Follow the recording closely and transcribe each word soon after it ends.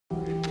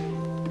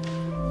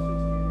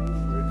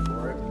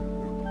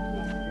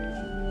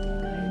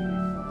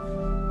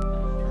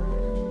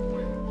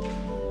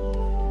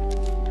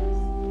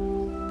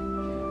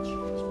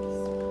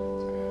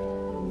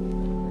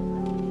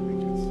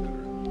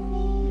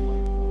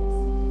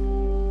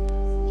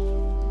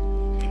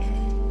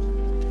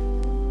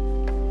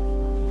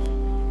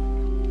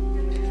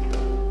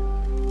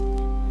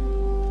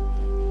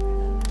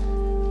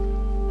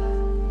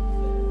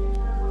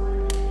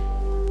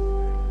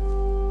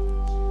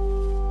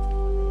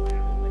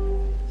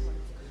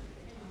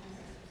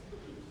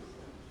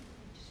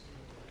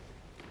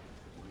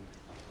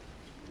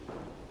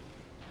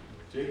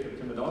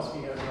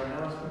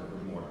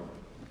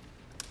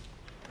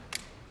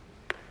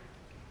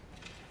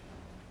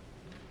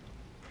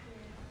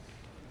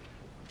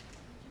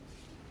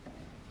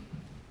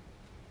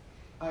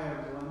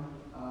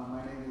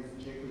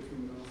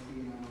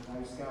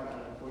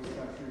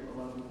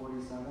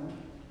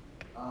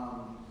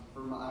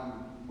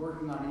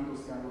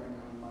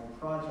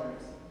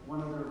projects, one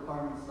of the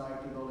requirements is I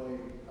have to build a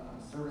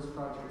service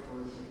project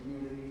for the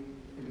community.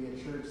 It could be a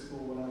church,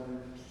 school,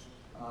 whatever.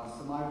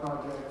 So my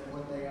project,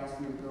 what they asked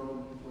me to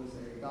build was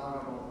a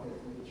gaga ball pit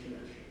for the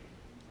church.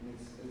 And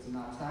it's an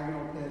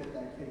octagonal pit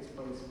that kids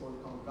play a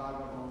sport called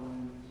gaga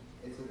bowling.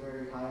 It's a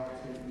very high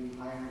activity,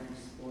 high energy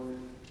sport.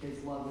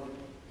 Kids love it.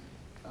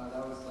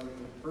 That was like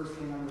the first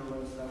thing on their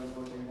list. That was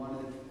what they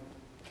wanted.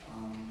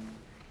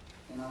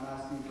 And I'm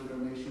asking for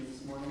donations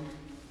this morning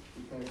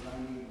because I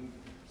need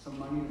some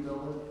money to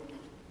build it.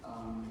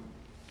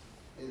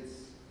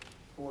 It's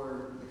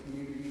for the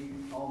community.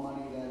 All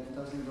money that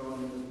doesn't go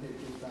into the pit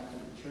goes back to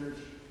the church.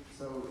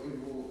 So it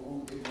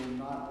will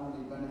not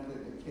only benefit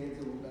the kids,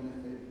 it will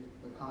benefit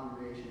the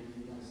congregation and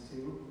you guys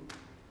too.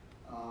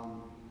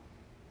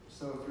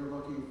 So if you're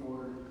looking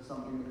for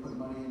something to put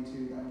money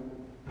into that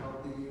will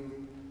help the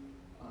youth,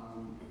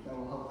 that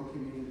will help the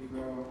community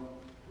grow,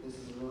 this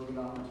is a really good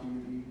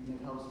opportunity, and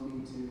it helps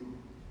me to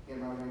get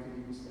my rank of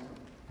Eagle Scout.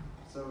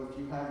 So if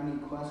you have any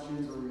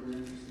questions or you're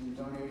interested in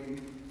donating,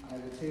 I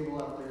have a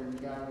table out there in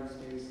the gathering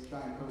space,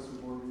 giant poster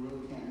board, you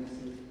really can't miss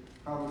it.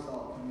 Probably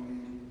saw it coming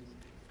in.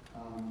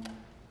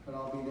 But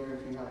I'll be there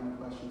if you have any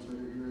questions or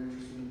you're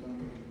interested in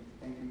donating.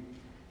 Thank you.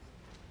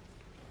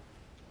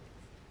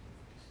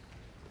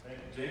 Thank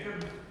you,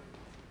 Jacob.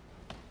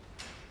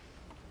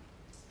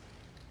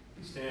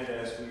 Please stand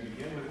as we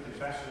begin with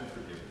confession and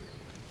forgiveness.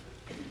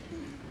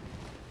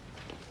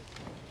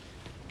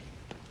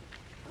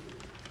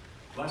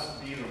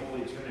 Blessed be the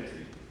Holy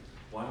Trinity,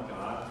 one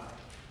God,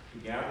 who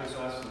gathers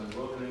us in the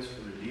wilderness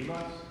to redeem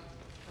us,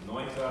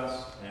 anoint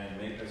us, and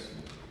make us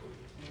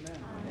new.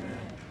 Amen. Amen.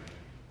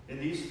 In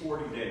these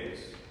 40 days,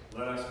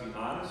 let us be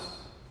honest,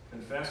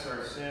 confess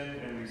our sin,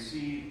 and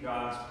receive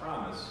God's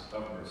promise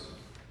of mercy.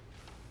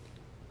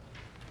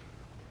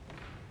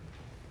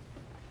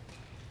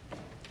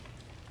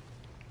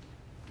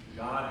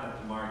 God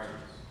at the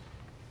margins.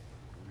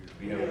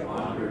 We have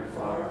wandered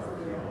far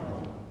from your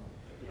home.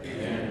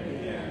 Again and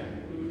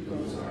again, we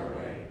lose our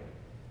way.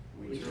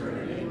 We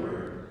turn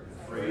inward,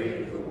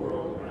 afraid of the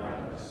world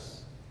around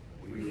us.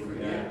 We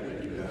forget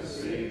that you have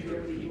saved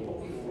your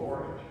people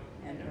before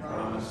and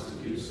promise to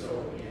do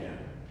so again.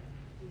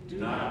 Do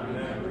not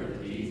remember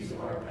the deeds of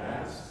our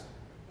past,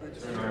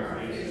 but turn our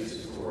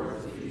faces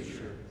toward the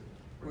future,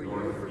 where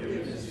your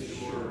forgiveness is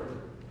sure,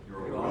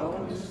 your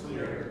welcome is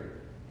clear,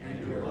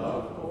 and your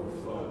love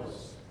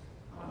overflows.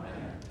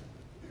 Amen.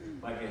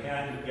 Like a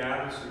hen who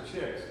gathers her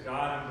chicks,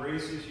 God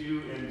embraces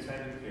you in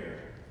tender care.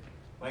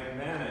 Like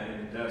manna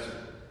in the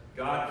desert,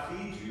 God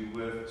feeds you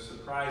with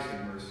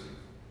surprising mercy.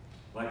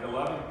 Like a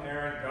loving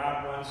parent,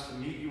 God wants to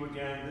meet you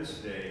again this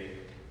day,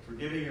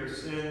 forgiving your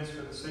sins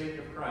for the sake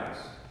of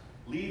Christ,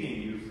 leading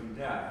you from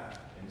death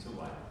into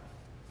life.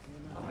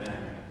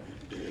 Amen.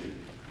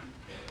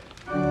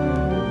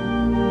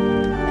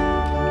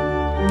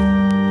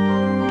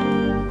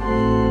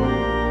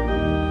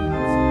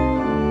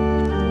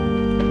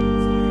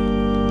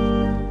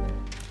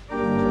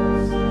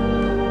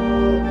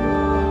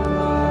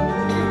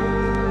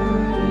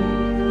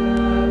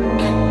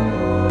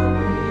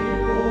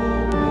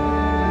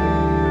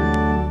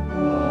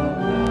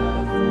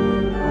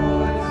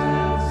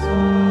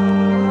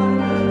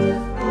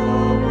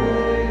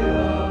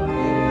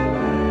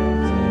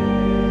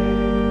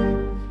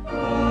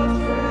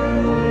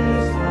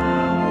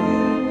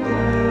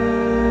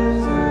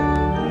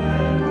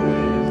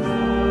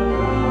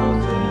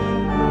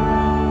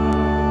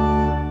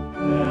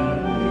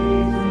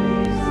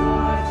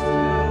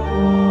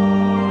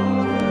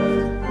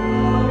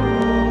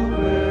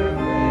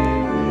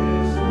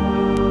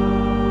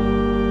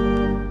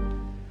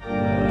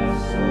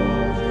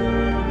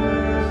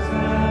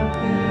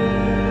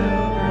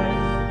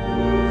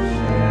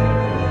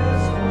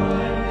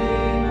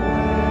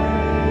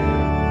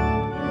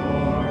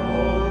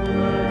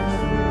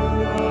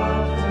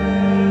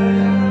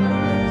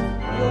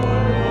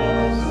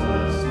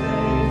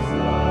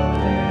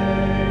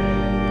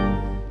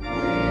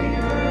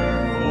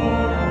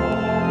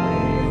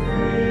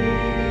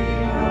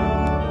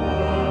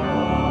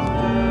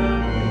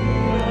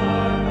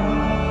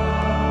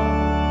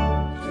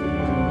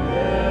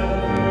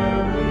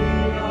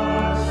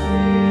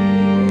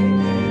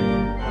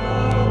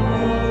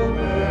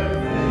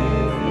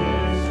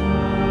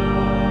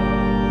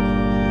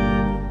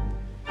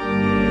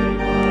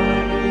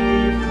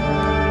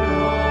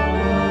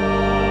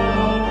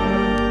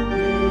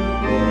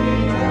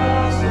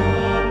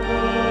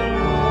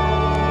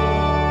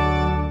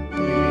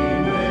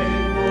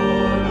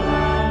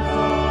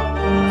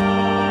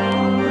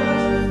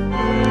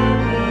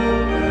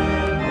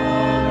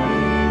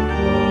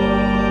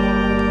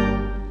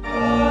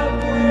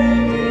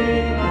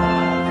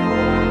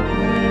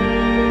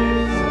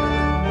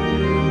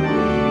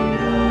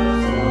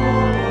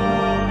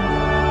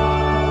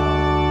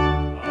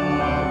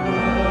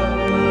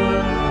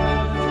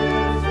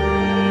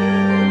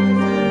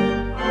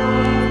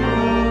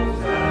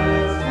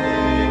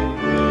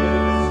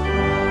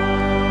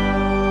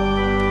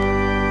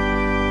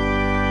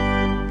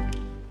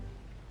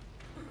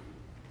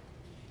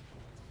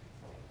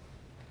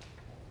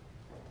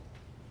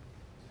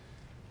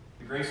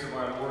 grace of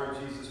our Lord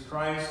Jesus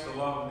Christ, the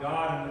love of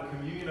God, and the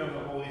communion of the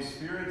Holy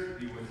Spirit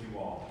be with you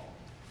all.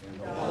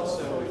 And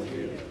also with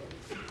you.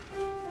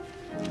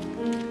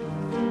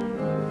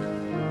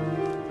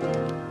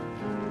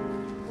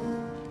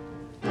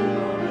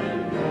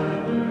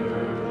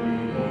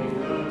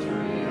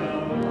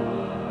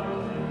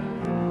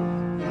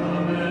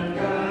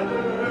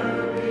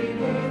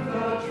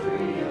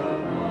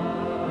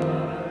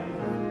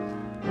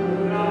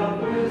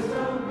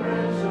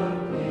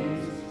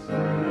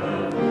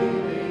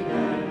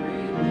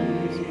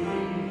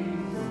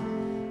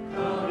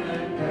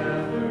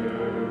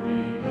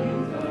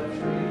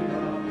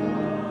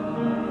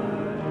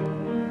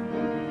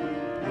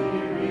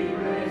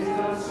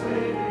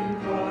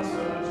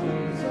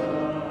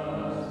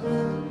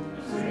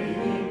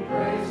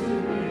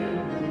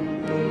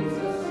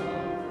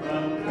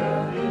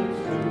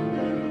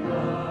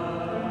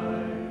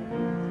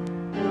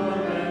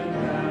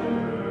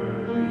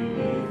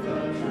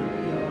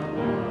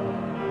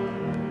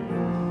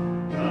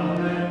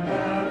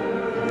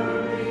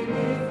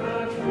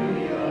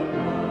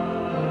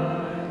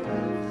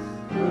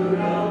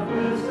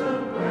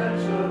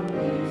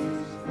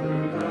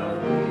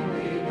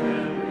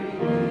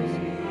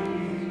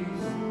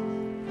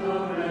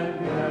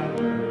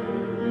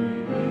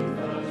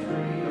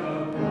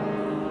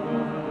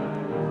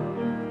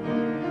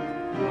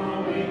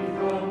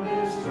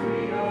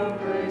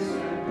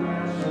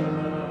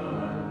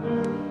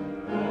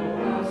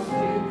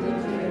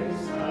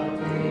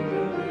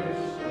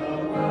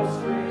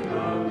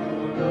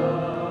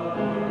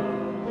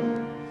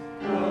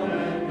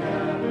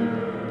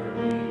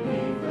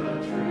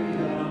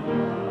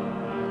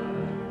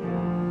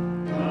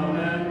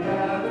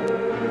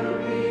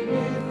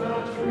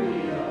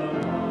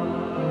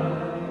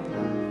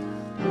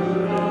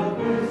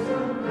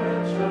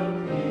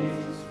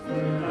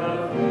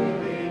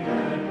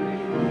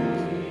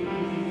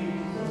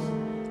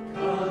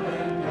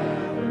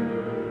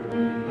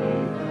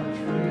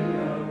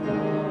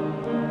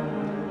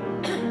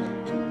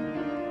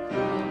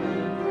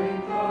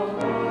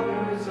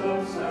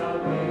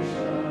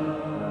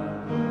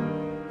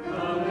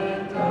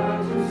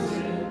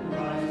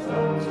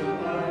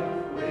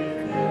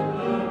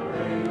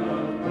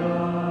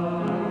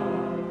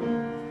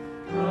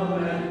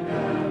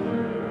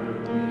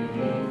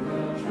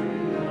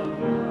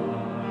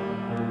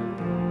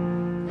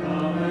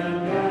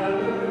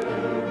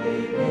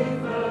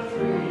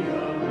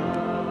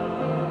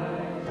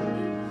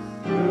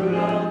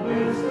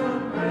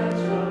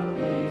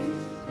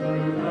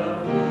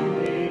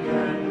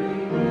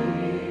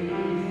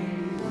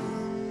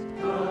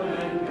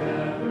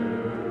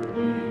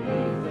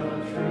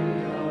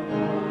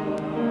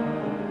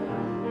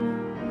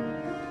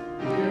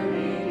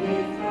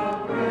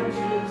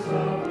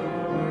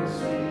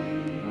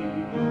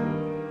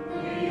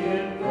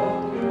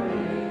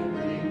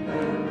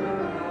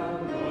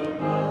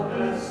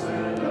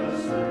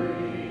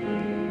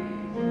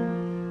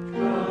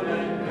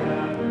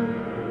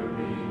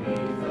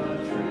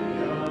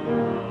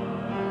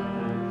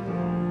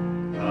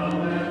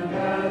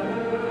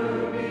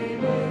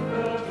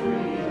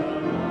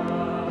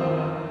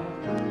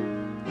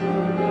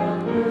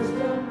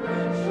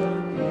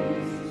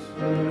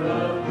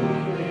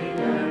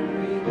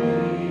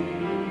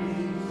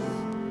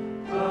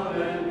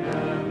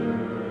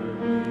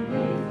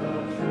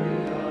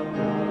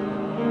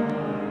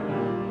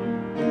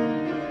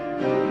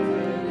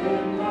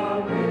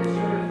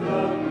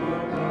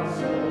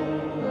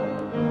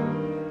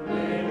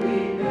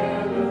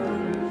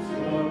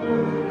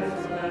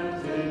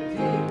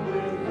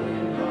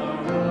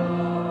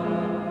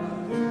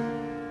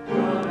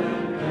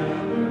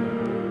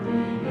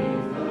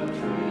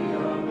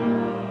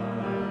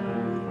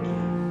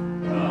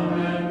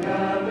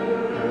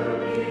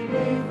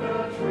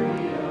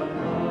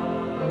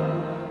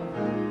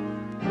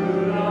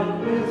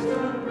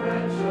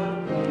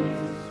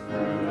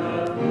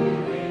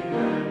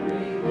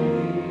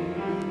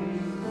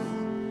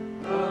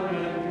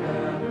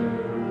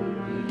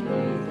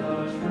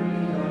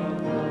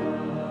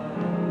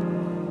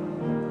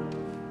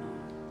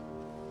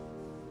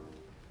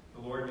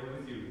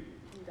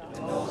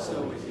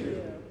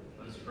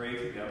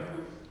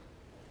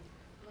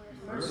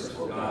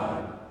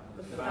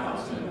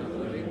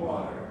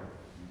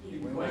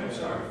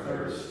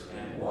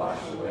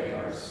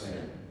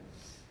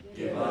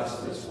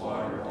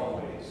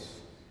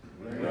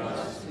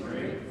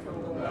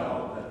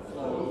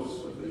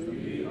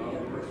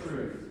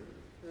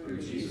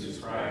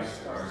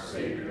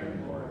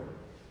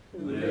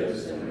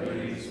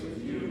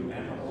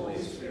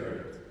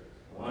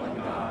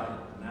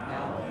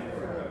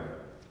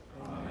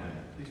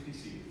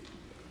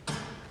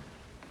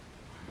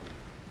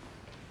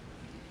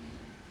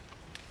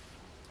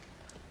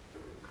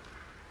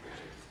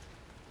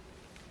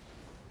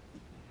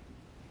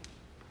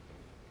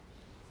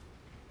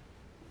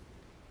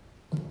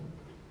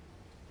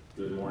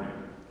 Good morning.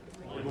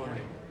 Good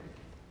morning.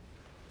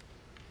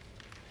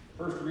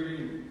 First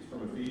reading is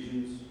from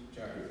Ephesians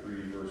chapter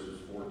 3,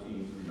 verses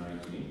 14 through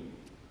 19.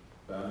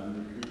 found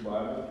in the Pew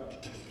Bible,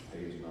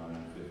 page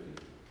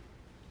 950.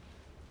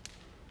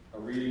 A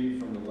reading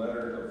from the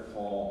letter of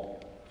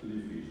Paul to the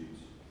Ephesians.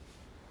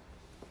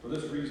 For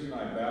this reason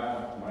I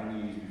bow my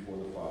knees before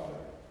the Father,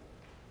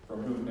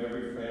 from whom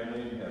every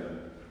family in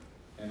heaven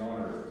and on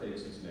earth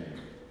takes its name.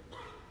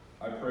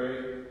 I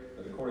pray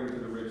that according to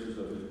the riches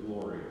of his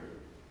glory,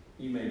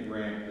 he may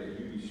grant that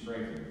you be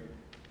strengthened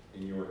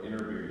in your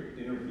inner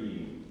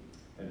being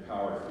and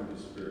power through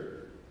the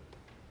Spirit,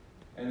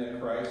 and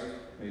that Christ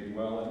may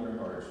dwell in your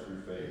hearts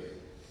through faith,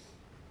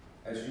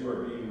 as you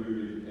are being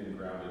rooted and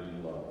grounded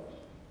in love.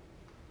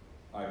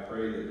 I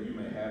pray that you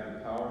may have the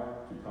power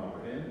to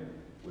comprehend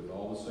with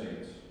all the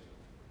saints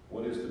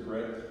what is the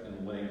breadth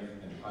and length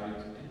and height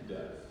and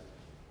depth,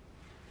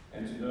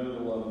 and to know the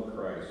love of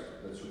Christ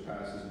that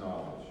surpasses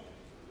knowledge,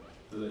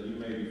 so that you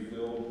may be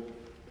filled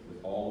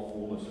with all the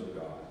fullness of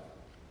God.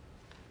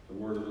 The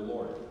word of the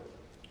Lord.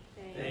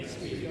 Thanks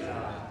be to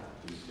God.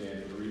 Please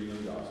stand for the reading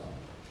of the gospel.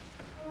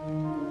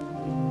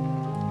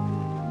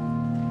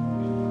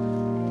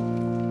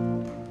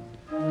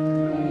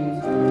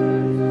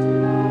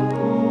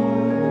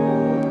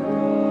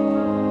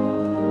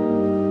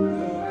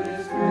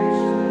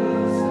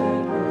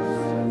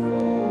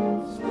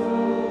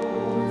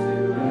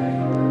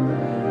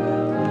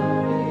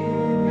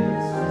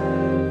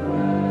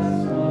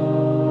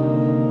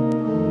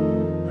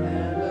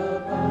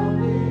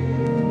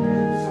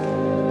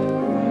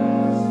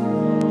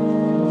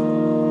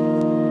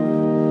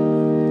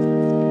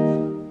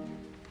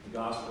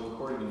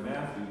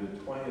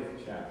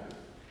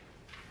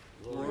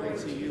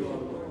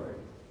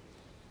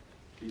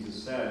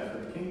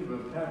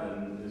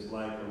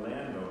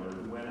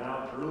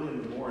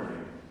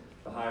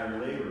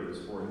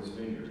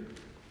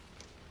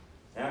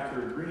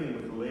 After agreeing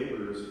with the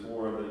laborers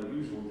for the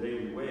usual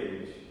daily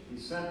wage, he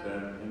sent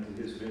them into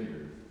his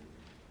vineyard.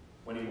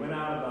 When he went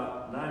out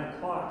about 9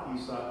 o'clock, he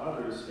saw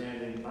others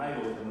standing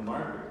idle in the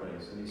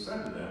marketplace, and he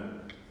said to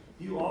them,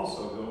 "You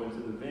also go into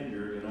the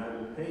vineyard, and I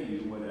will pay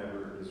you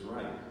whatever is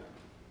right."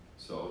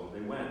 So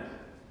they went.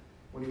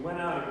 When he went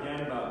out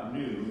again about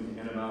noon,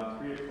 and about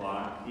 3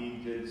 o'clock, he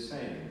did the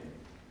same.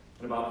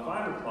 And about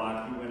 5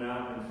 o'clock, he went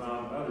out and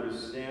found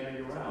others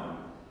standing around.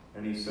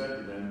 And he said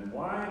to them,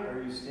 "Why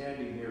are you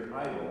standing here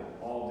idle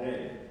all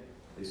day?"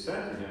 They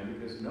said to him,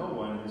 "Because no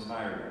one has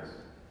hired us."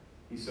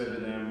 He said to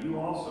them, "You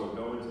also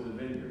go into the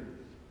vineyard."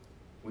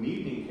 When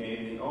evening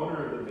came, the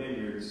owner of the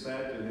vineyard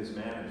said to his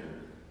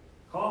manager,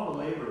 "Call the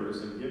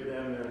laborers and give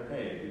them their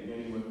pay,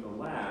 beginning with the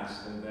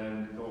last and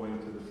then going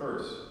to the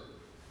first."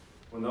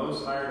 When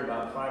those hired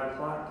about 5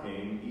 o'clock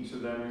came, each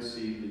of them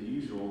received the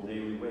usual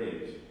daily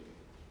wage.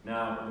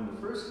 Now, when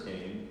the first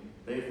came,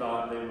 they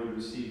thought they would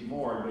receive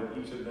more, but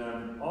each of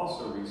them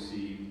also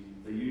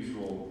received the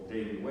usual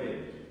daily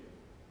wage.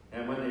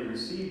 And when they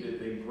received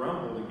it, they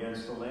grumbled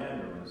against the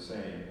landowner,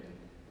 saying,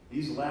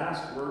 "These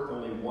last worked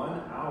only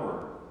 1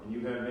 hour, and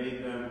you have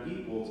made them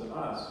equal to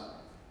us,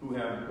 who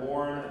have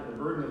borne the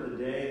burden of the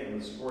day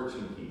and the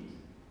scorching heat."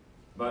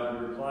 But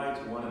he replied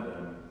to one of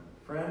them,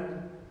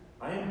 "Friend,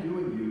 I am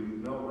doing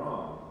you no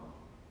wrong.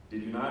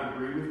 Did you not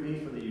agree with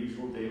me for the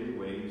usual daily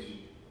wage?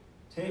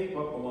 Take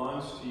what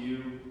belongs to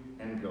you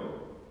and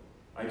go.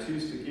 I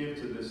choose to give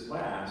to this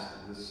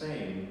last the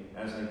same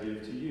as I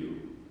give to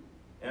you.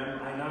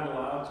 Am I not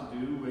allowed to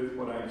do with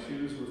what I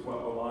choose with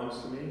what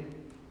belongs to me?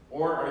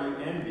 Or are you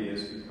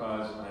envious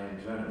because I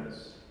am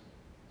generous?"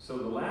 So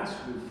the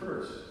last will be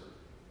first,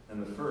 and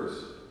the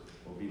first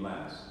will be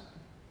last.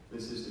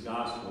 This is the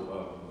gospel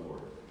of the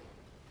Lord.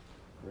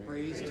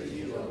 Praise to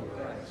you, O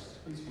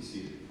Christ. Please be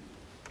seated.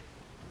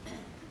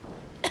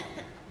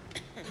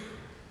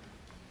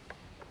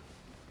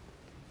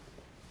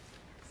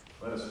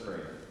 Let us pray.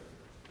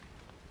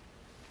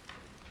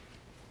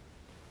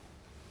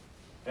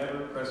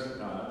 Ever-present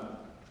God,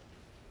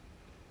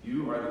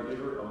 you are the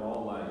giver of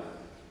all life,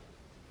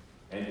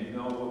 and you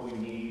know what we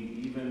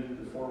need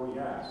even before we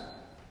ask.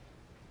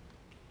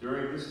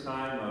 During this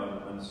time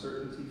of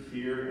uncertainty,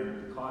 fear,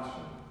 and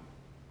precaution,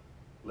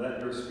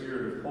 let your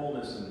spirit of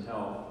wholeness and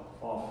health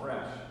fall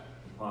fresh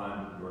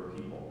upon your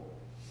people.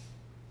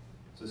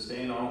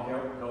 Sustain all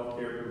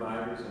healthcare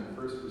providers and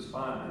first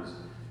responders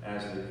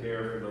as they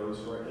care for those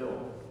who are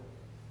ill.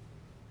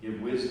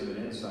 Give wisdom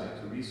and insight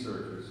to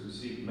researchers who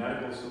seek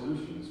medical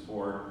solutions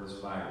for this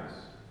virus.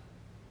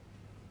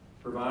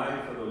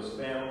 Provide for those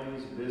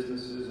families,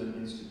 businesses, and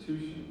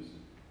institutions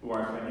who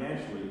are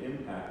financially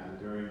impacted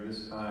during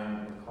this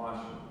time of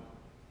caution.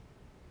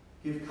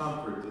 Give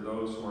comfort to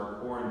those who are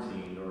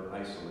quarantined or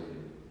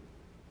isolated.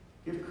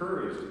 Give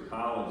courage to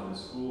college and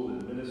school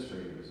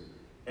administrators,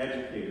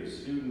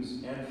 educators,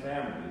 students, and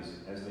families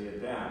as they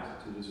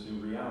adapt to this new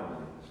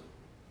reality.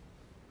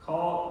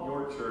 Call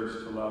your church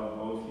to love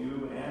both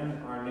you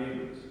and our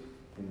neighbors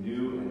in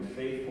new and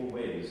faithful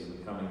ways in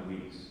the coming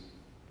weeks.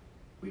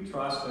 We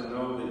trust and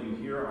know that you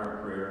hear our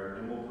prayer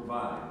and will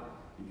provide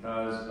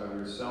because of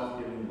your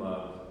self-giving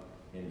love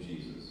in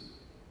Jesus.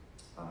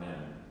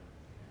 Amen.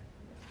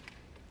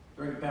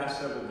 During the past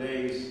several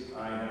days,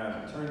 I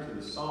have turned to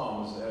the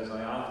Psalms, as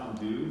I often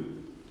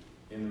do,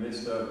 in the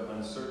midst of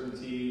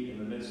uncertainty, in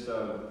the midst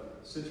of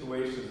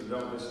situations that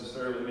don't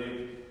necessarily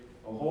make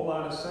a whole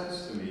lot of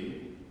sense to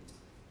me.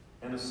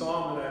 And the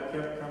psalm that I've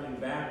kept coming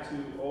back to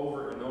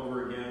over and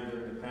over again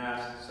during the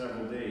past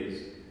several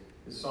days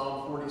is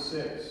Psalm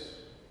 46.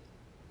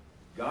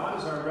 God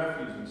is our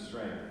refuge and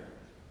strength,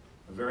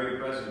 a very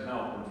present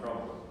help in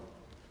trouble.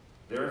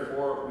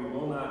 Therefore we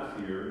will not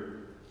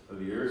fear, though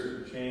the earth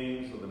should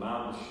change, though the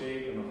mountains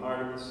shake in the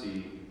heart of the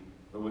sea,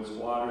 though its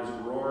waters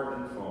roar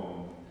and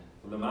foam,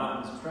 though the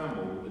mountains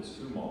tremble with its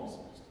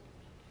tumult.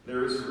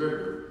 There is a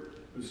river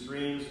whose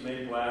streams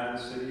make glad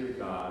the city of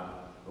God,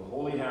 the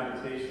holy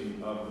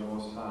habitation of the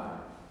Most High.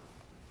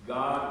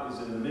 God is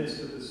in the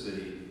midst of the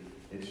city,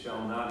 it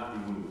shall not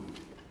be moved.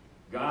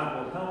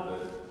 God will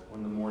help it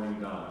when the morning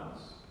dawns.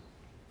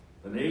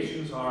 The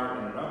nations are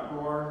in an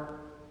uproar,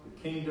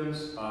 the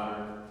kingdoms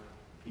totter.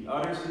 He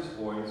utters his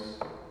voice,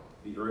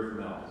 the earth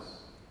melts.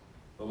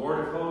 The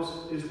Lord of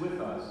hosts is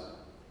with us.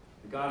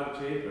 The God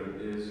of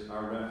Jacob is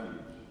our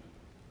refuge.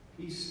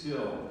 Be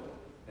still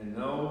and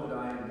know that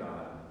I am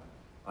God.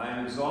 I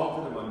am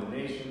exalted among the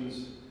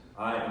nations.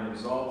 I am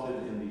exalted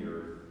in the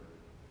earth.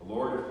 The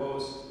Lord of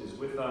hosts is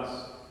with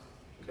us.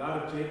 The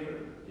God of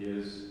Jacob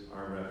is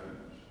our refuge.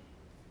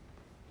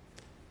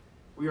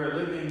 We are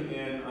living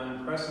in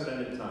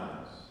unprecedented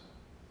times.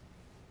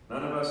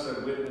 None of us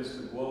have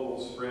witnessed the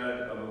global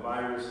spread of a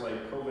virus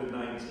like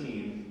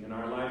COVID-19 in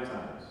our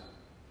lifetimes.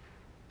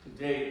 To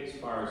date,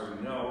 as far as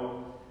we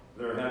know,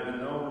 there have been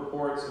no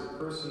reports of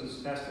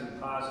persons testing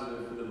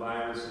positive for the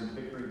virus in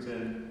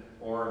Pickerington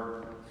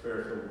or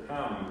Fairfield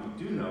County.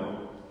 We do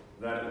know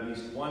that at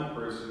least one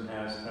person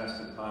has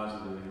tested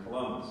positive in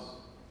Columbus.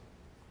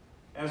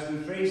 As we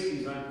face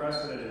these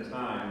unprecedented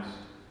times,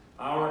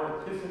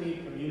 our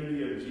Epiphany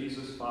community of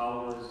Jesus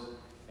followers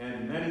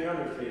and many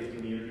other faith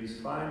communities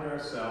find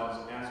ourselves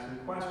asking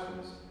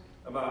questions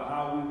about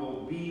how we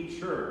will be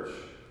church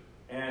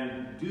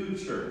and do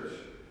church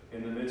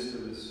in the midst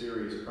of this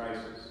serious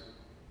crisis.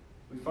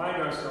 We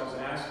find ourselves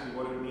asking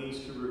what it means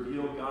to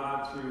reveal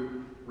God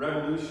through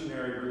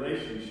revolutionary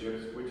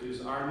relationships, which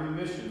is our new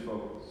mission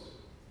focus.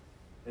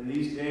 In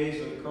these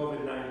days of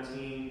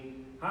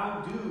COVID-19,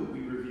 how do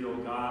we reveal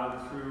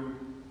God through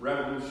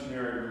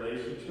revolutionary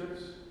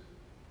relationships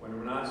when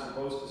we're not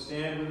supposed to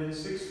stand within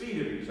 6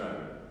 feet of each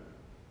other?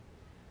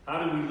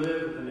 How do we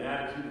live with an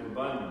attitude of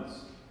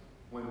abundance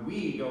when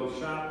we go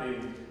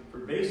shopping for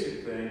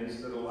basic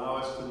things that allow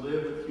us to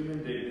live with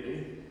human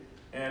dignity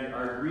and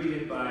are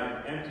greeted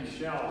by empty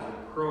shelves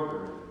at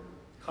Kroger,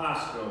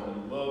 Costco,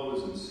 and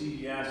Lowe's, and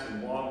CVS,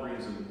 and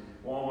Walgreens, and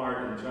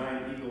Walmart, and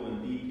Giant Eagle,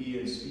 and BP,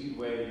 and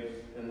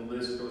Speedway, and the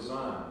list goes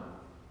on?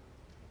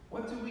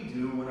 What do we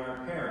do when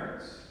our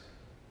parents,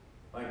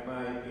 like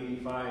my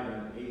 85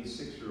 and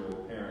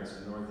 86-year-old parents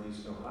in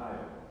Northeast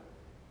Ohio?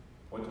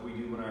 What do we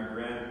do when our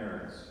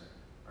grandparents,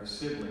 our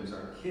siblings,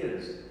 our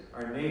kids,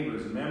 our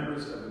neighbors,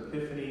 members of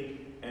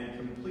Epiphany, and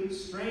complete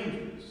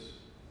strangers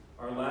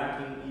are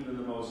lacking even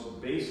the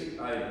most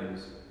basic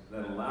items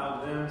that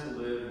allow them to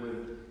live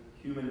with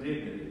human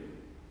dignity?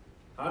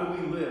 How do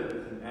we live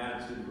with an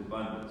attitude of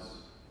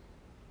abundance?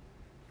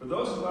 For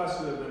those of us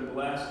who have been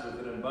blessed with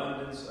an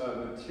abundance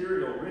of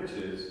material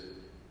riches,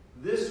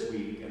 this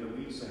week and the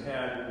weeks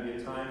ahead will be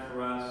a time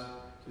for us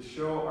to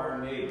show our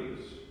neighbors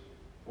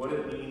what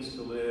it means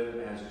to live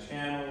as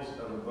channels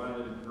of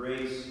abundant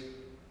grace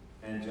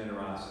and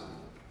generosity.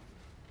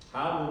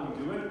 How will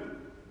we do it?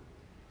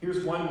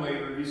 Here's one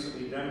way we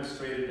recently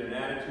demonstrated an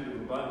attitude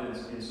of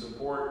abundance in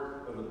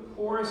support of the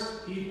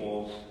poorest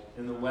people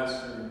in the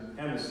Western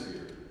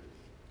Hemisphere.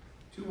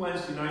 2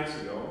 Wednesday nights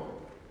ago,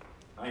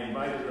 I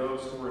invited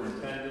those who were in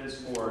attendance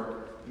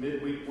for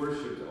midweek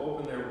worship to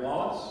open their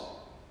wallets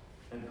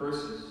and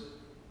purses.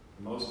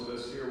 Most of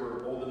us here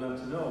were old enough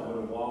to know what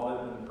a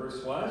wallet and a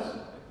purse was.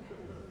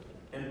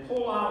 And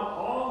pull out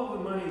all of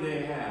the money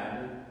they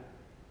had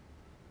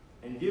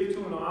and give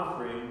to an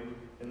offering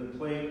in the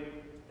plate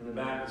in the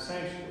back of the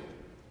sanctuary.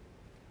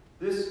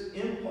 This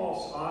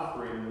impulse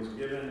offering was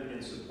given in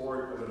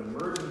support of an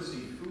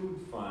emergency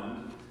food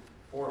fund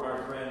for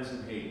our friends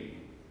in Haiti.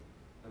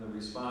 And the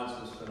response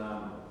was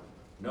phenomenal.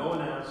 No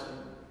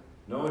announcement,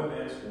 no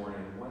advance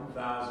warning,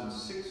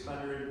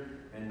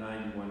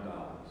 $1,691.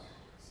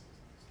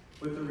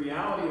 With the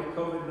reality of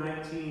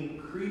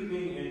COVID-19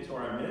 creeping into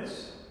our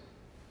midst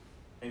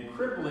and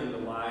crippling the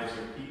lives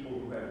of people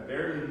who have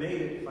barely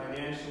made it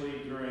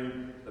financially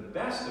during the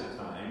best of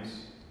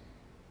times,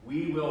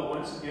 we will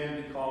once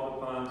again be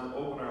called upon to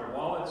open our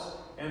wallets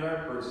and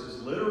our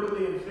purses,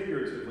 literally and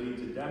figuratively,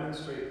 to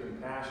demonstrate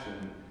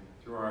compassion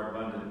through our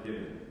abundant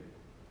giving.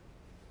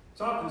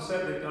 It's often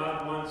said that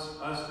God wants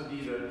us to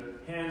be the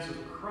hands of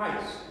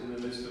Christ in the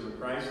midst of a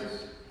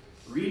crisis,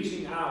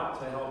 reaching out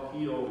to help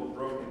heal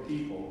broken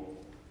people.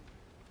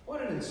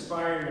 What an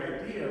inspiring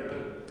idea,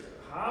 but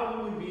how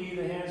will we be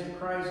the hands of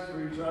Christ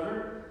for each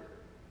other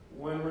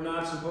when we're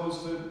not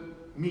supposed to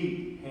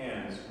meet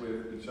hands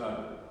with each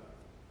other?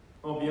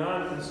 Well,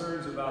 beyond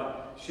concerns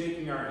about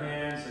shaking our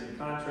hands and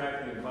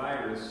contracting a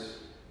virus,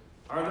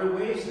 are there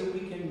ways that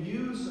we can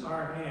use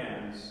our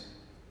hands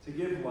to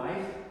give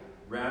life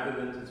rather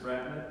than to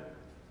threaten it?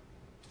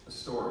 A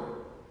story.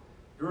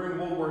 During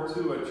World War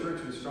II, a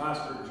church in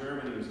Strasbourg,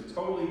 Germany was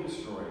totally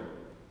destroyed.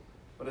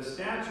 But a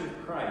statue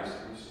of Christ,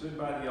 which stood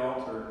by the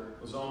altar,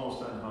 was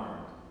almost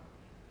unharmed.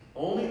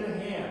 Only the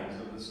hands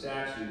of the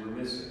statue were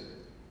missing.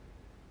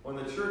 When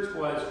the church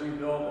was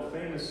rebuilt, a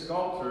famous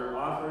sculptor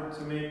offered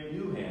to make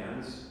new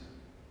hands,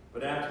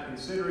 but after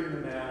considering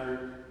the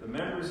matter, the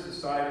members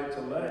decided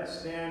to let it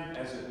stand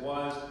as it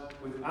was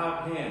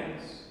without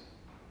hands.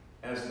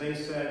 As they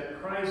said,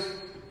 Christ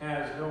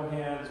has no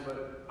hands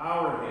but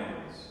our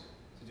hands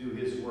to do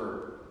his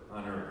work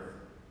on earth.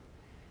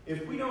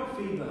 If we don't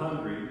feed the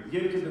hungry,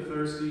 give to the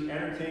thirsty,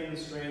 entertain the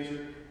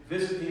stranger,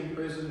 visit the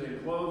imprisoned,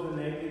 and clothe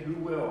the naked, who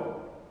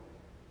will?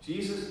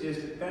 Jesus is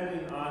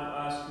depending on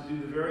us to do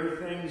the very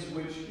things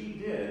which he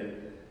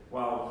did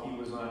while he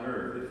was on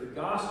earth. If the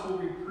gospel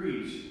we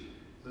preach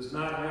does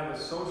not have a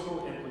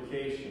social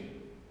implication,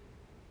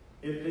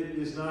 if it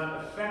is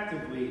not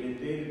effectively in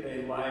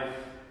day-to-day life,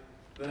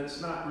 then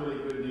it's not really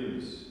good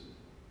news.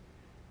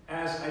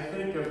 As I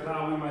think of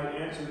how we might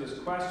answer this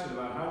question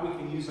about how we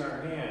can use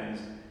our hands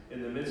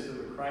in the midst of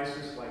a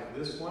crisis like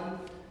this one,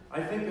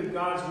 I think of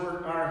God's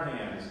work, our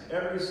hands,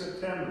 every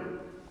September.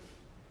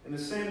 In the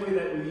same way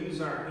that we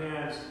use our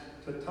hands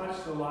to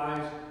touch the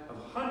lives of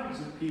hundreds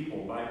of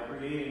people by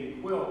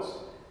creating quilts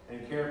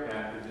and care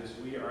packages,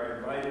 we are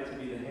invited to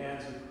be the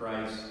hands of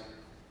Christ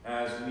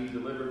as we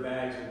deliver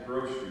bags of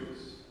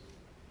groceries,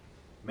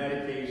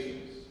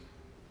 medications,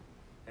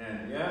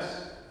 and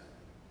yes,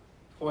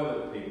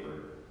 toilet paper.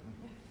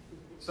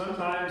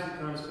 Sometimes it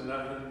comes to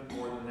nothing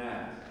more than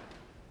that.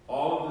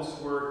 All of this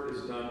work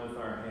is done with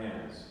our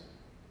hands,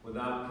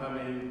 without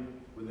coming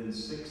within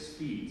 6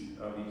 feet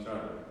of each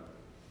other.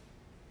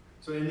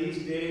 So in these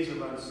days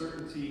of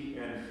uncertainty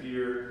and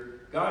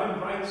fear, God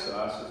invites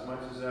us, as much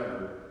as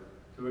ever,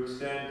 to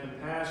extend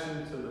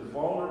compassion to the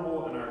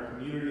vulnerable in our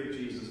community of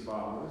Jesus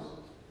followers,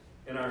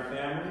 in our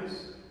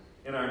families,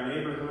 in our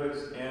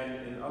neighborhoods,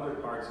 and in other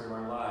parts of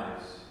our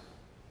lives.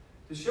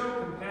 To show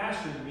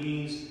compassion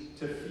means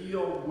to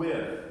feel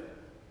with,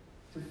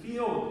 to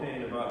feel the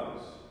pain of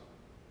others,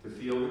 to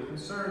feel the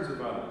concerns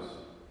of others,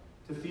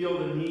 to feel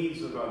the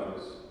needs of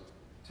others,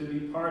 to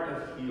be part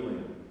of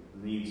healing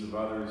the needs of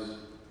others,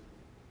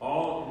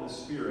 all in the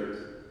spirit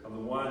of the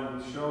one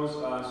who shows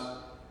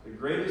us the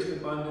greatest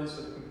abundance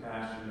of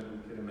compassion that we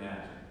could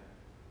imagine.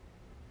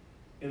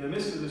 In the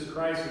midst of this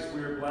crisis,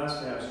 we are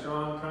blessed to have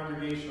strong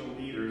congregational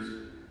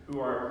leaders who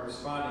are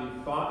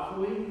responding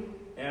thoughtfully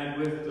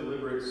and with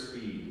deliberate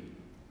speed.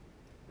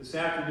 This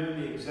afternoon,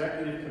 the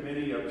Executive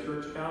Committee of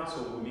Church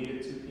Council will meet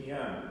at 2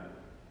 p.m.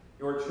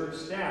 Your church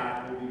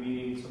staff will be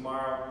meeting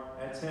tomorrow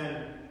at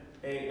 10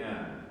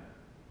 a.m.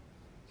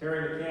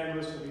 Terry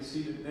McCandless will be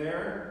seated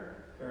there,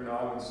 Karen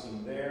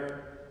Augenstein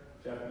there,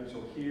 Jeff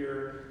Mitchell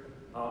here,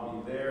 I'll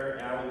be there,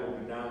 Allie will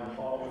be down the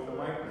hall with the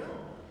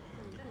microphone,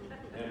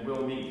 and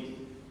we'll meet.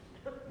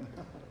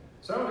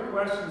 Some of the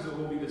questions that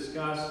will be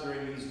discussed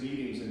during these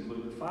meetings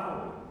include the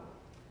following.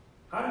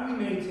 How do we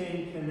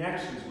maintain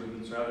connections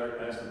with each other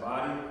as the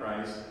body of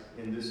Christ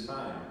in this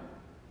time?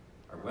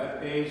 Our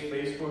webpage,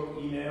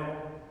 Facebook, email,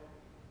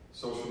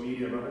 social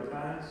media of other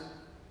kinds?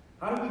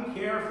 How do we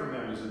care for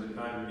members of the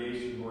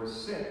congregation who are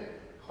sick,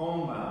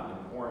 homebound,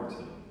 and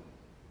quarantined?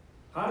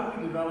 How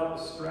do we develop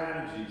a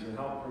strategy to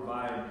help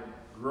provide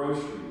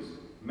groceries,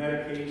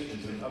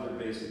 medications, and other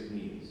basic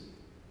needs?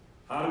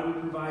 How do we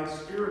provide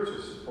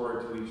spiritual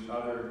support to each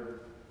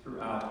other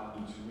throughout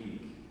each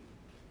week?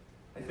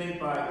 I think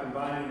by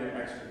combining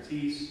their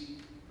expertise,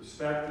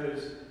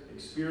 perspectives,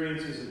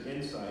 experiences, and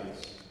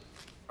insights,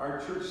 our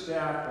church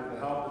staff, with the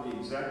help of the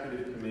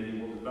Executive Committee,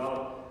 will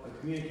develop a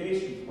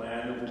communication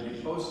plan that will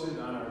be posted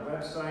on our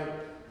website,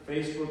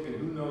 Facebook, and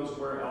who knows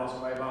where else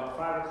by about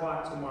 5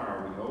 o'clock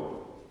tomorrow, we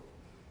hope.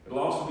 It'll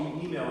also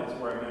be emailed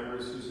to our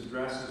members whose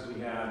addresses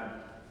we have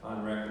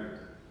on record.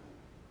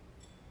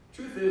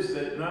 Truth is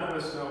that none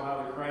of us know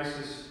how the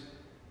crisis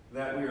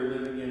that we are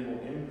living in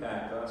will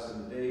impact us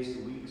in the days,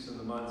 the weeks, and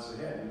the months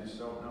ahead. We just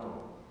don't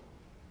know.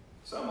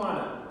 Some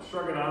want to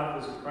shrug it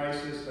off as a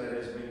crisis that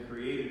has been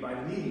created by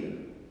the media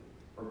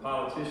or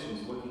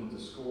politicians looking to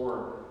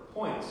score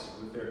points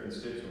with their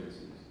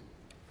constituencies.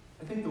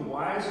 I think the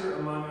wiser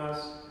among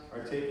us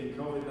are taking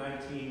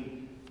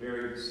COVID-19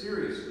 very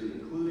seriously,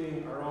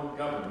 including our own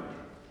government,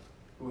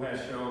 who has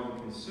shown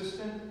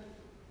consistent,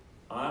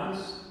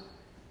 honest,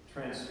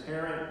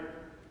 transparent,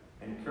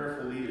 and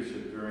careful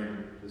leadership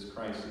during this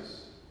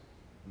crisis.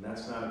 And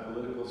that's not a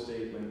political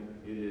statement,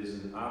 it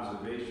is an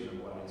observation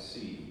of what I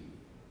see.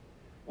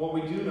 What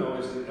we do know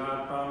is that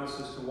God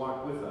promises to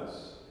walk with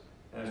us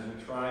as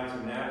we try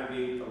to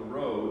navigate a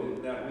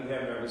road that we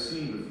have never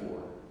seen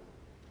before.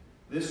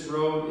 This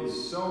road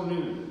is so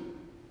new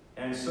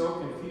and so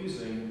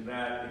confusing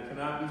that it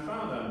cannot be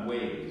found on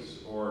Waze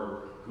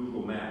or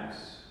Google Maps.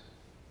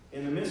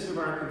 In the midst of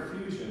our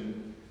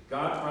confusion,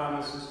 God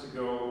promises to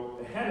go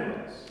ahead of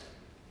us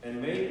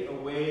and make a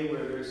way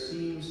where there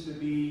seems to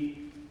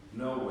be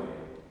no way.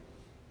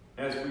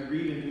 As we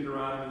read in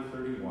Deuteronomy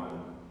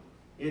 31,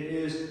 it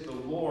is the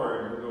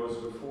Lord who goes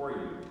before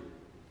you.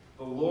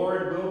 The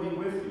Lord will be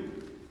with you.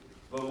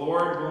 The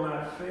Lord will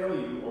not fail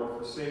you or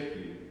forsake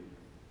you.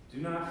 Do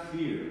not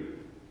fear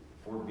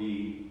or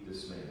be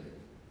dismayed.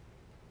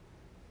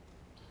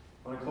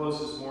 I want to close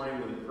this morning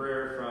with a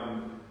prayer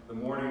from the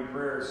morning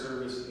prayer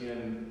service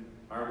in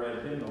our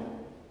red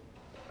hymnal.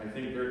 I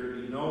think there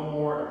could be no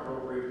more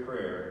appropriate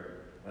prayer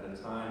at a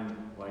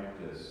time like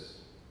this.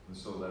 And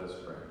so let us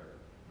pray.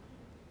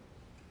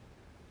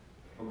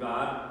 Oh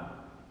God,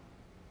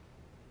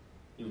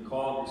 you've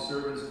called your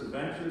servants to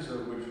ventures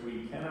of which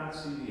we cannot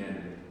see the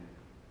ending,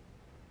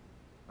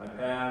 by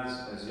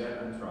paths as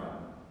yet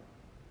untrodden,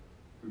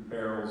 through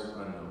perils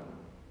unknown.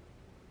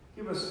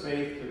 Give us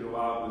faith to go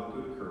out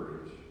with good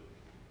courage,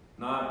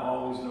 not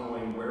always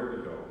knowing where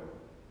we go,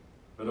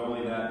 but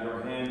only that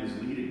your hand is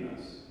leading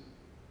us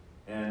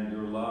and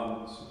your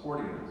love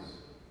supporting us.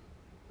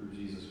 Through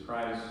Jesus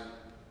Christ,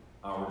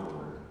 our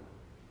Lord.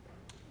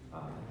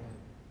 Amen.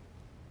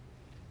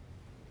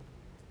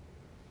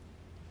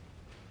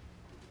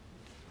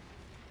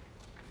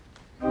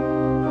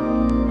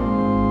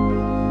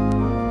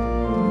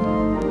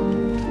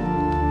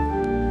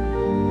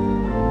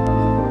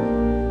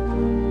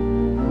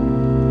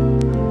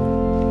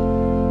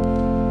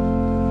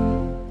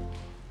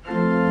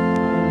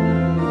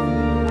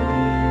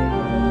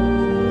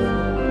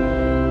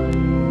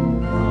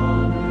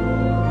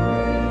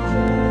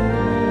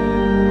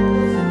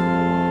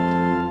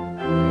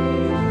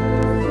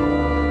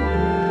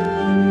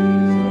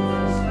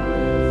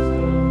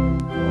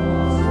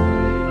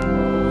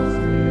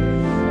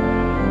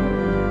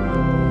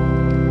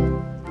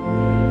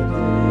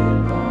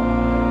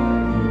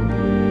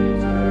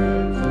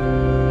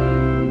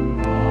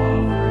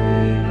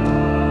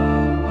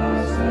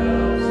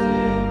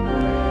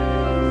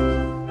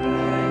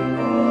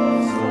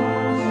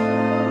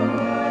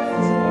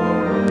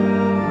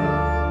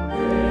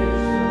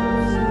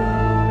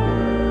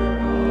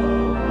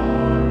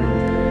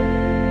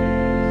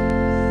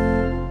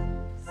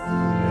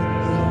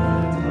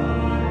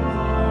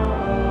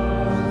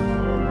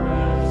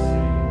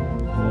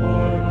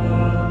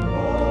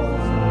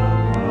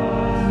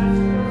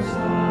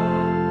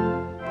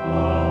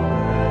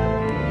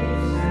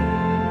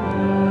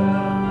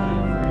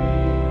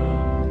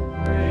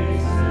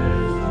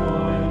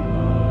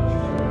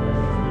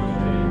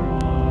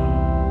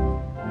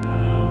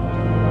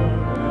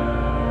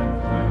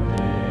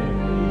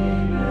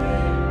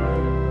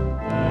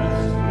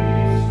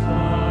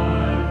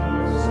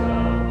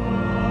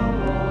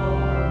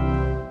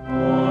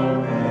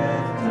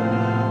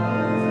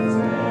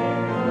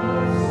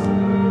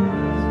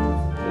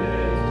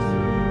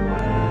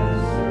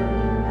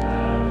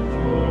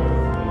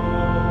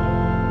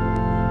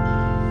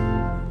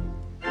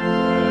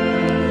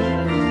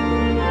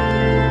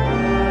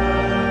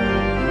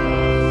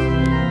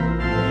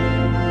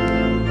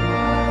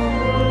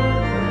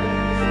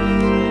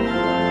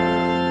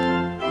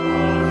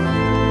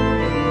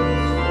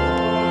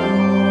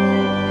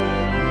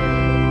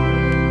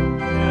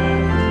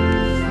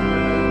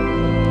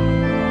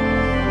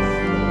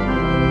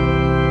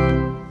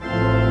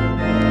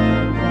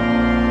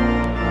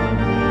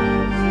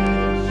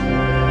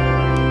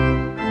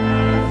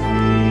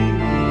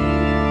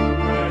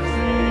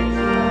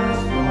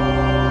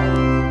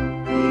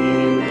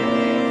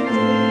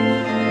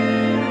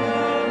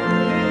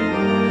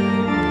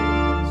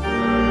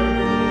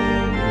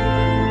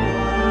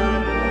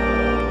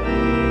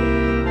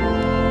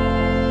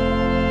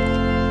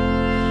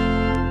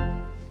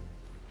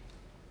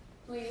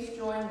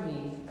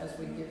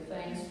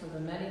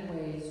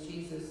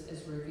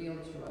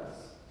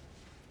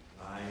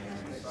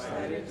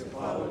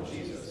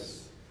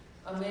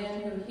 a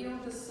man who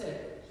healed the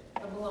sick,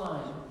 the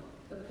blind,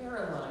 the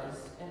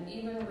paralyzed, and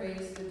even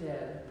raised the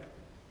dead.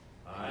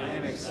 I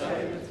am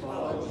excited to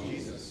follow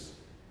Jesus.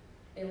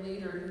 A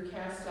leader who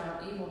cast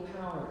out evil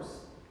powers,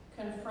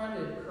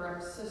 confronted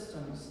corrupt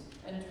systems,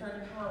 and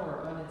turned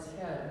power on its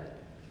head.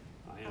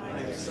 I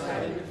am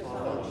excited to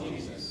follow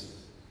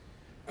Jesus.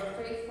 A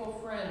faithful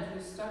friend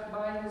who stuck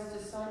by his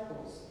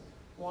disciples,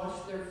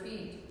 washed their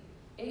feet,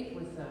 ate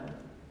with them,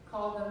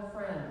 called them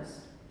friends,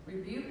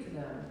 rebuked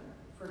them,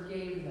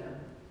 forgave them,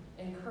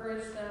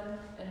 encouraged them,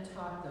 and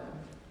taught them.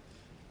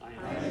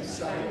 I am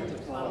excited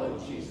to follow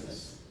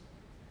Jesus.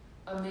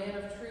 A man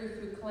of truth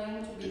who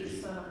claimed to be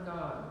the Son of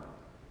God,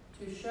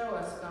 to show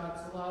us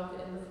God's love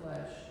in the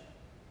flesh,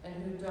 and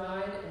who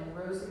died and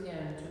rose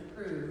again to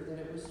prove that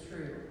it was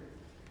true.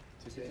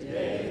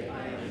 Today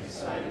I am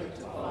excited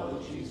to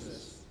follow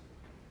Jesus.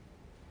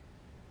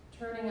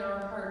 Turning our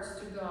hearts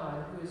to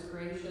God, who is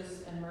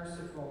gracious and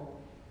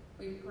merciful,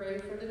 we pray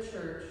for the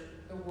church,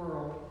 the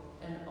world,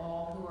 and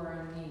all who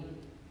are in need.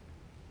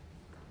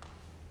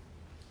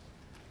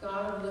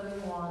 God of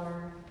living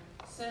water,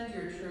 send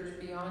your church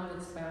beyond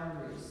its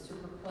boundaries to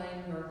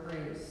proclaim your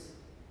grace.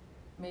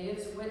 May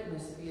its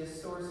witness be a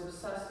source of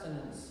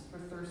sustenance for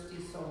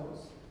thirsty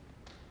souls.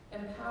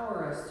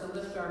 Empower us to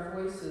lift our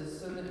voices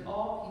so that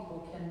all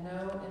people can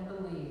know and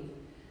believe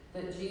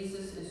that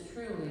Jesus is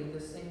truly the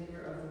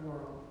Savior of the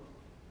world.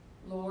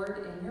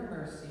 Lord, in your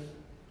mercy,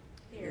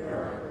 Hear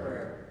our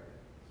prayer.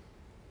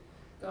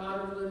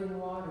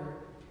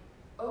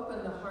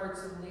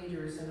 hearts of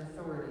leaders and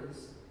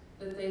authorities,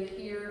 that they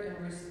hear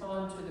and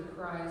respond to the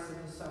cries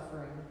of the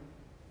suffering.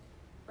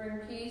 Bring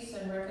peace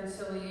and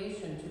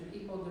reconciliation to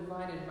people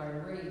divided by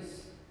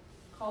race,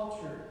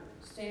 culture,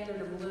 standard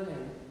of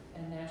living,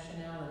 and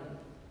nationality.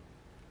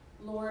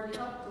 Lord,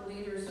 help the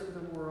leaders of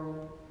the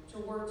world to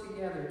work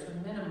together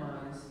to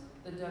minimize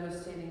the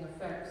devastating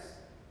effects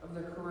of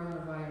the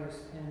coronavirus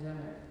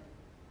pandemic.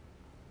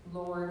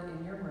 Lord,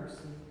 in your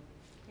mercy,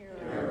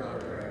 Hear our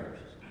prayers.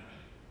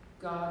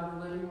 God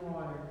of living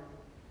water,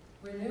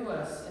 renew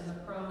us in the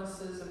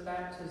promises of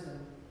baptism.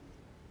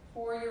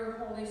 Pour your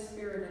Holy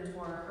Spirit into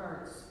our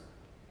hearts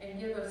and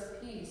give us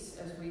peace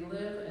as we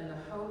live in the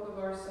hope of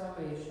our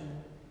salvation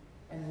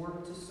and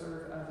work to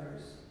serve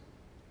others.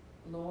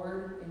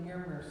 Lord, in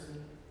your mercy,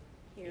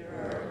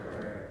 Hear our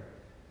prayer.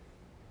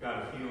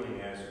 God of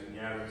healing, as we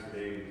gather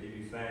today, we give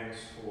you thanks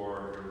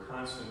for your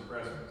constant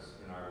presence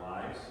in our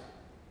lives.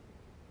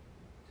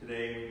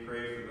 Today we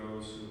pray for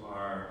those who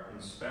are in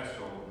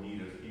special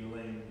need of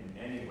healing in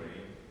any way,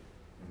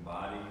 in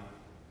body,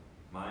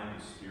 mind,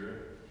 and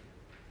spirit.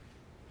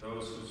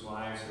 Those whose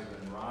lives have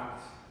been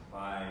rocked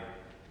by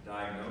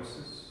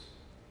diagnosis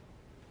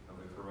of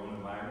the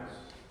coronavirus.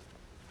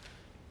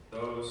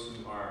 Those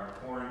who are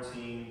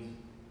quarantined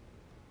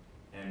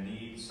and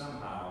need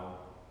somehow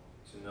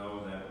to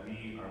know that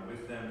we are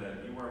with them,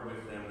 that you are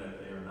with them,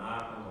 that they are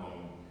not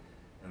alone,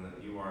 and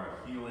that you are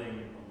a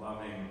healing, a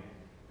loving,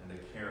 and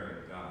a caring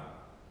God.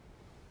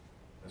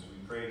 As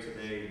we pray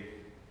today,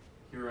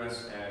 hear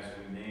us as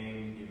we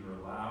name, either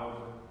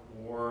aloud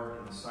or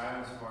in the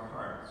silence of our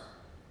hearts,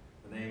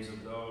 the names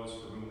of those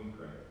for whom we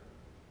pray.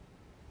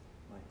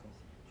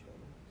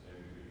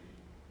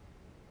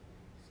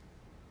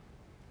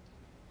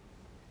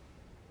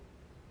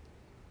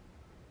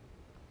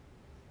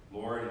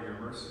 Lord, in your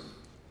mercy,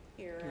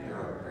 Hear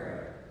our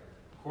prayer.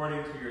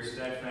 according to your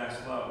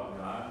steadfast love, O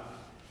God,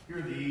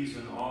 hear these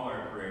and all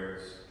our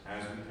prayers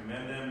as we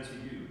commend them to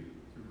you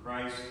through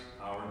Christ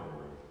our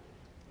Lord.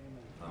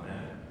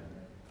 Amen.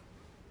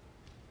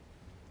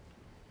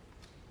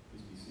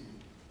 Please be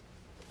seated.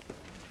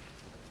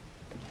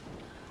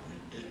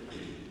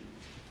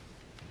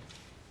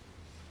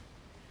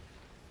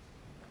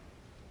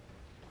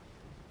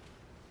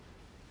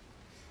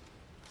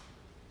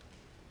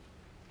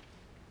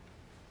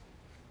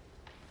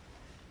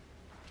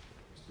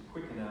 Just a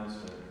quick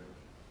announcement.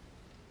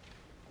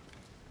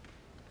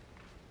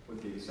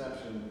 With the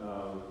exception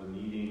of the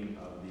meeting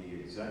of the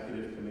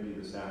Executive Committee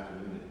this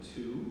afternoon at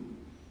 2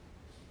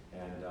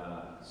 and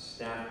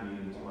staff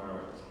meeting tomorrow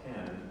at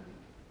 10,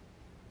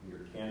 we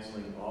are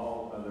canceling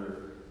all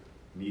other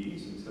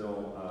meetings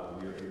until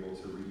we are able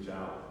to reach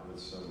out with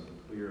some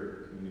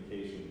clear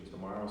communication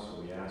tomorrow.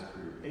 So we ask for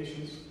your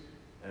patience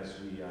as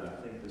we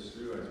think this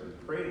through, as we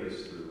pray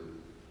this through,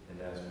 and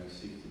as we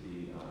seek to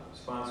be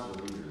responsible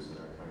leaders in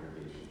our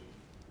congregation.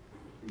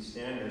 Please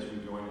stand as we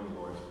join in the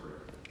Lord's Prayer.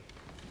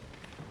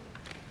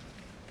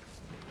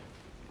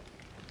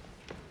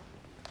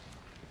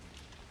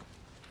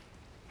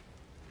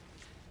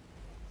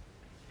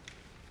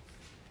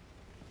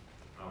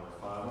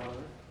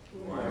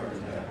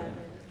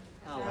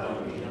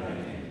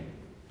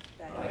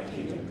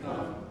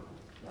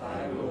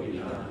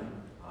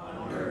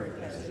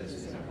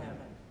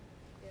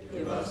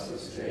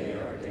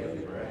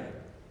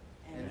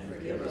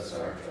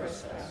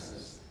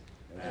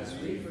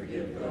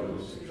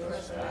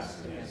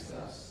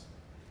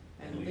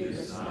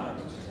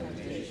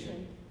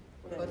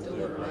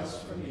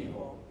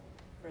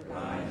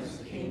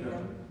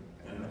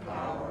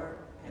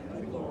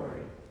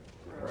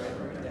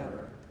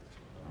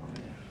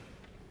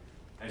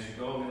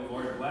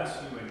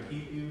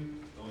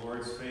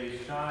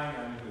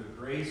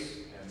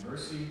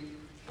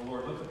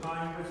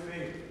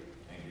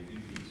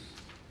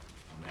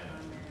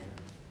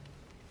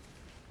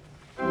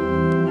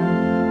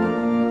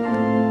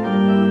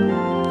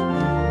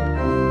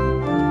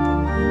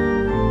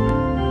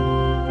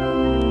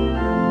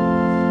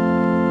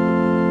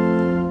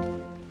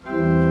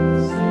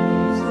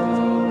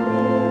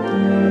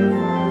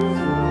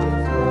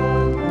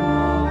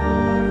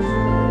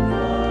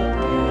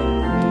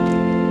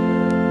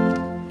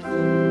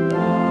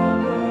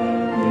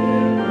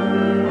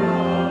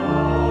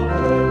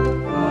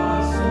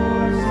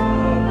 Source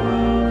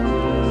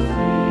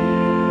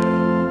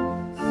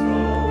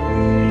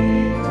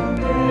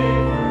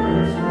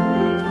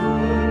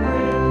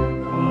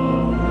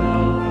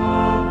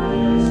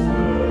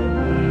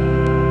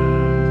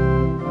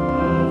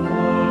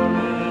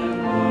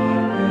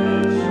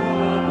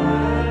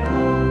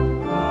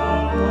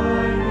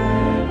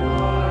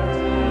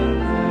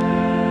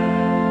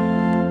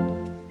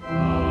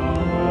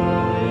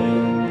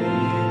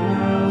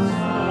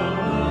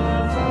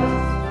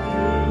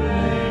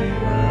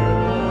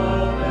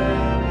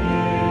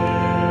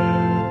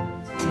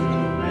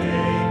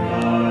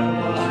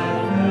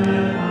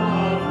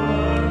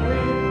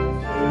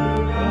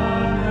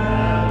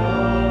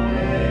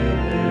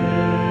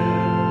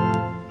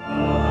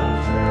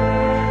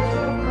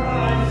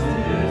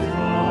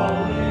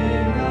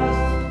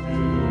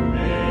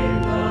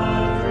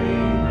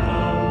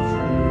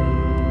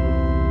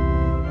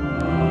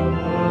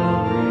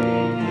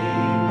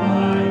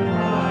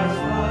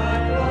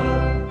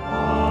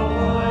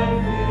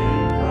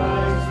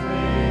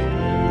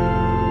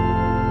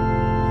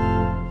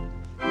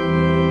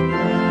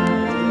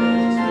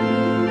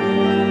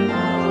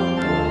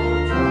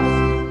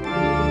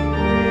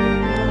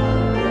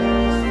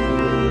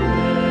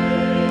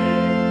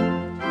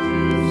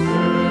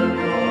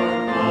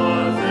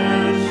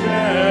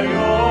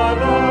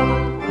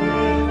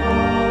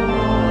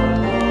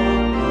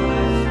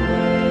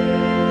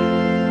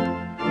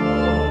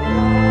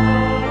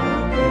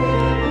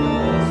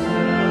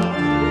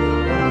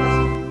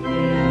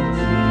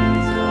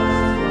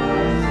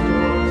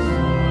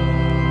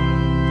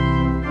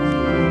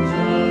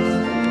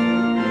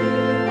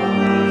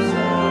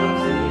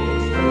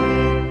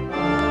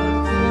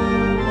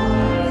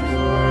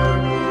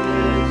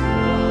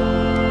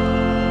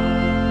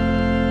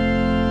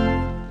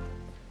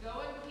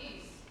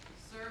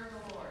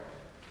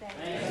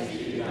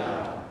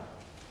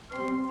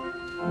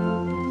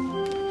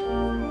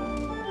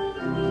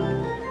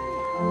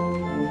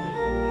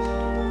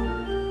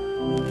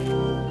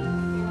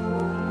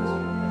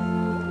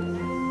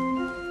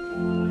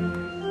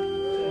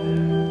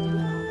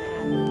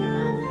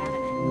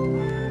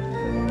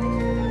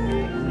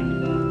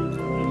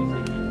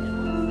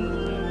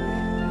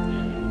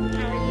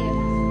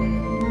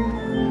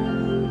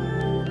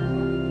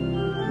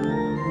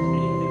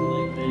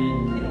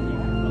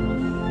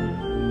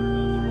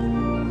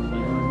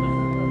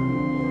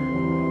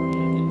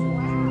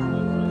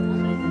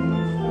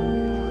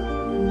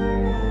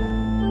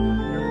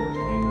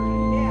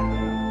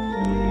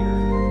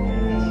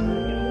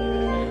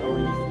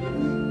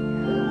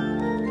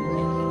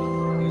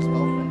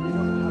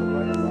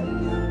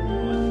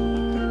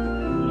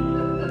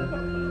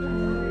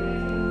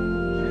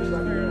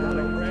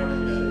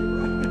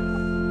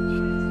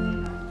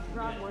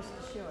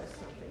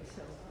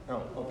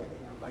Oh, okay.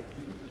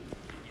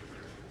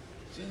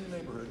 See you in the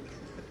neighborhood.